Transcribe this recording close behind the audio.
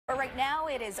right now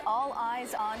it is all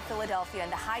eyes on Philadelphia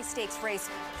and the high-stakes race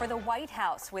for the White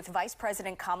House, with Vice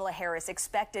President Kamala Harris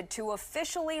expected to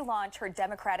officially launch her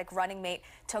Democratic running mate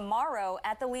tomorrow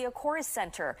at the Liacouras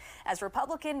Center as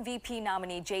Republican VP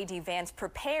nominee JD Vance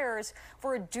prepares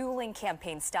for a dueling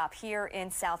campaign stop here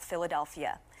in South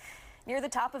Philadelphia. Near the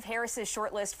top of Harris's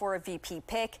shortlist for a VP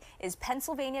pick is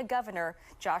Pennsylvania Governor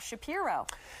Josh Shapiro.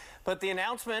 But the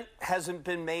announcement hasn't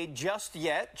been made just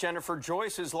yet. Jennifer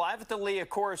Joyce is live at the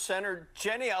Liacouras Center.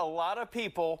 Jenny, a lot of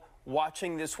people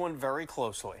watching this one very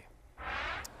closely.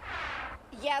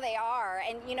 Yeah, they are.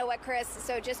 And you know what, Chris?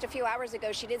 So just a few hours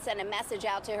ago, she did send a message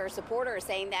out to her supporters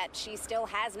saying that she still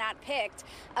has not picked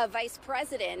a vice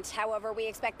president. However, we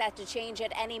expect that to change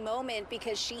at any moment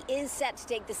because she is set to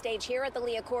take the stage here at the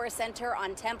Liacouras Center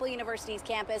on Temple University's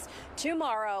campus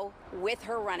tomorrow with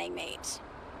her running mate.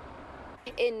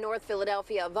 In North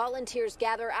Philadelphia, volunteers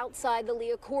gather outside the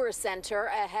Liacouras Center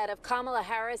ahead of Kamala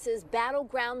Harris's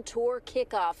Battleground Tour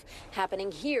kickoff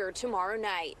happening here tomorrow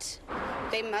night.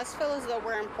 They must feel as though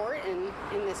we're important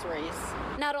in this race.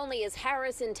 Not only is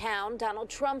Harris in town, Donald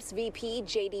Trump's VP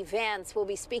JD Vance will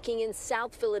be speaking in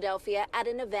South Philadelphia at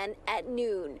an event at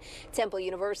noon. Temple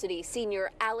University senior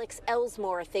Alex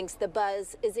Elsmore thinks the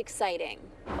buzz is exciting.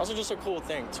 Also just a cool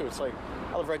thing too. It's like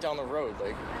I live right down the road.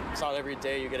 Like it's not every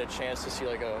day you get a chance to see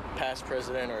like a past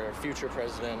president or a future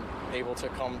president able to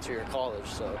come to your college.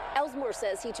 So Elsmore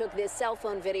says he took this cell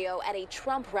phone video at a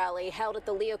Trump rally held at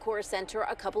the Liacouras Center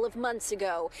a couple of months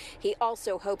ago. He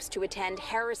also hopes to attend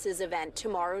Harris's event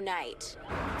tomorrow night.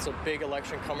 It's a big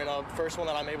election coming up, first one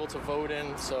that I'm able to vote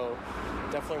in, so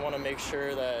definitely want to make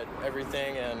sure that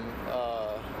everything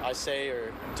I say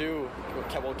or do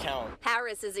will count.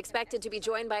 Harris is expected to be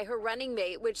joined by her running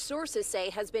mate, which sources say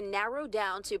has been narrowed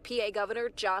down to PA Governor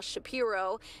Josh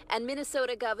Shapiro and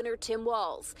Minnesota Governor Tim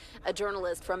Walz. A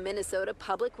journalist from Minnesota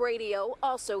Public Radio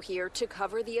also here to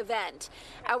cover the event.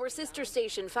 Our sister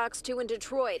station Fox 2 in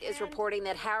Detroit is reporting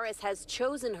that Harris has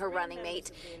chosen her running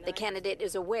mate. The candidate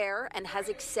is aware and has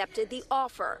accepted the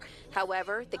offer.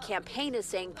 However, the campaign is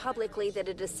saying publicly that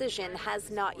a decision has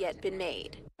not yet been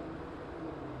made.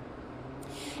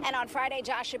 And on Friday,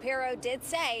 Josh Shapiro did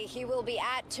say he will be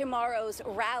at tomorrow's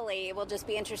rally. It will just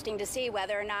be interesting to see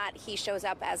whether or not he shows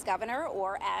up as governor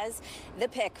or as the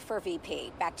pick for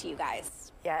VP. Back to you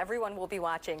guys. Yeah, everyone will be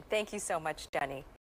watching. Thank you so much, Jenny.